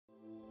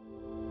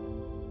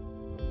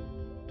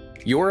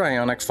Your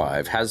Ioniq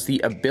 5 has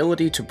the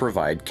ability to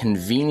provide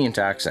convenient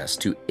access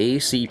to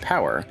AC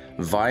power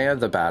via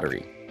the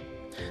battery.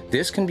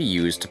 This can be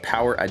used to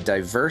power a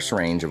diverse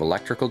range of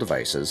electrical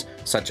devices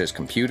such as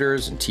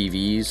computers and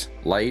TVs,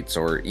 lights,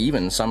 or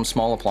even some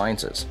small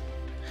appliances.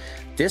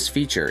 This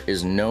feature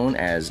is known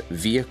as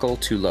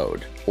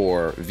Vehicle-to-Load,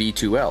 or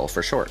V2L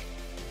for short.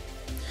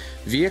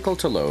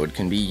 Vehicle-to-Load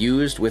can be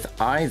used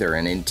with either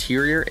an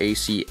interior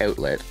AC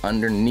outlet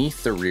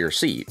underneath the rear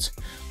seats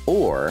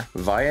or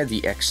via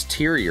the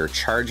exterior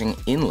charging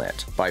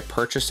inlet by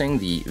purchasing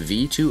the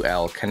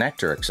V2L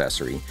connector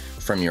accessory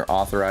from your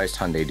authorized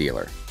Hyundai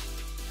dealer.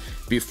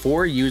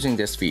 Before using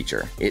this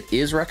feature, it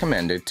is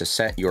recommended to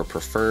set your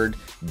preferred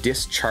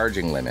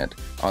discharging limit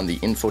on the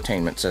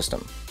infotainment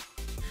system.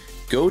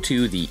 Go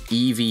to the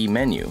EV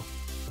menu,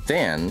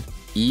 then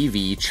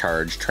EV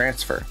Charge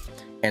Transfer,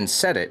 and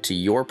set it to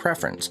your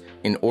preference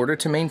in order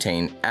to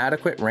maintain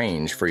adequate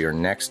range for your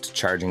next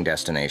charging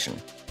destination.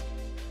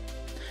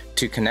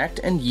 To connect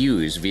and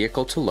use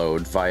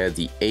Vehicle-to-Load via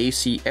the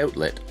AC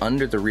outlet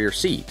under the rear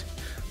seat,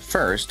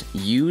 first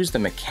use the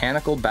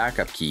mechanical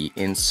backup key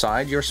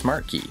inside your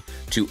smart key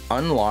to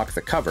unlock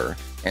the cover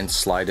and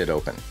slide it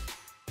open.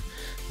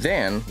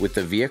 Then, with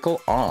the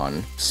vehicle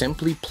on,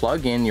 simply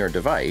plug in your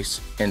device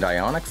and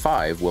Ioniq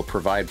 5 will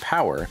provide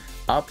power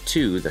up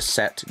to the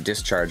set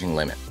discharging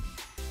limit.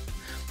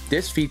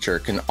 This feature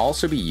can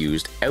also be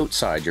used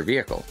outside your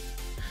vehicle.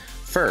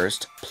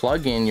 First,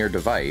 plug in your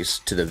device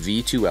to the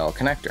V2L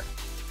connector.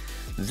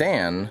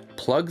 Then,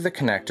 plug the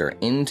connector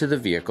into the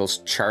vehicle's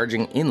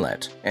charging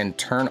inlet and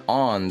turn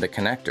on the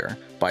connector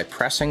by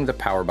pressing the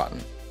power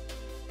button.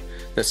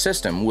 The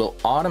system will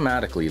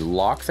automatically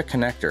lock the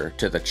connector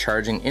to the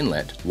charging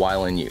inlet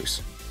while in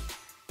use.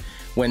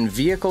 When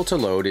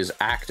Vehicle-to-Load is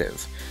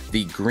active,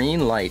 the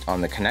green light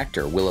on the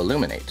connector will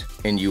illuminate,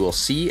 and you will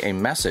see a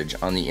message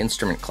on the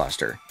instrument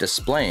cluster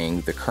displaying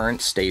the current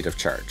state of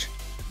charge.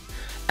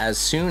 As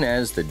soon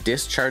as the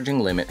discharging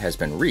limit has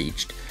been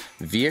reached,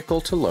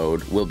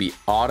 Vehicle-to-Load will be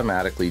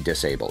automatically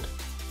disabled.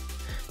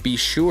 Be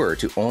sure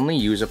to only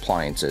use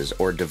appliances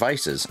or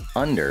devices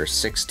under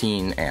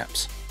 16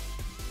 amps.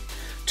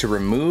 To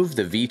remove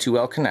the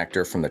V2L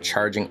connector from the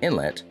charging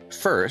inlet,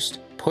 first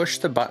push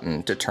the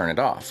button to turn it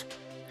off.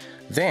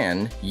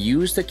 Then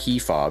use the key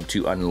fob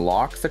to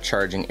unlock the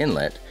charging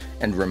inlet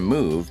and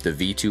remove the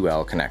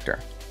V2L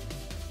connector.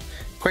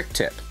 Quick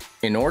tip: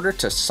 in order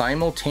to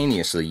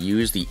simultaneously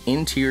use the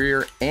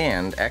interior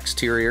and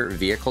exterior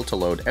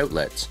Vehicle-to-Load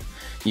outlets,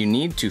 you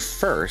need to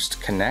first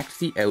connect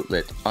the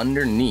outlet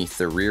underneath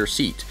the rear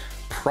seat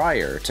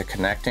prior to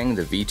connecting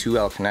the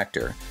V2L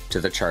connector to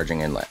the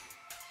charging inlet.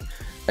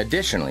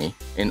 Additionally,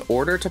 in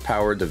order to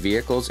power the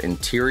vehicle's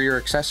interior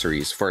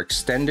accessories for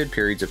extended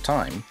periods of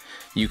time,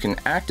 you can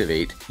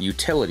activate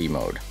Utility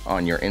Mode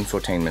on your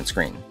infotainment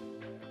screen.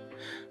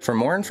 For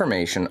more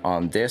information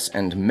on this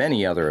and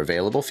many other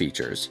available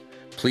features,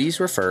 please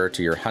refer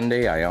to your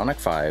Hyundai Ioniq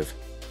 5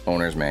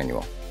 Owner's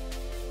Manual.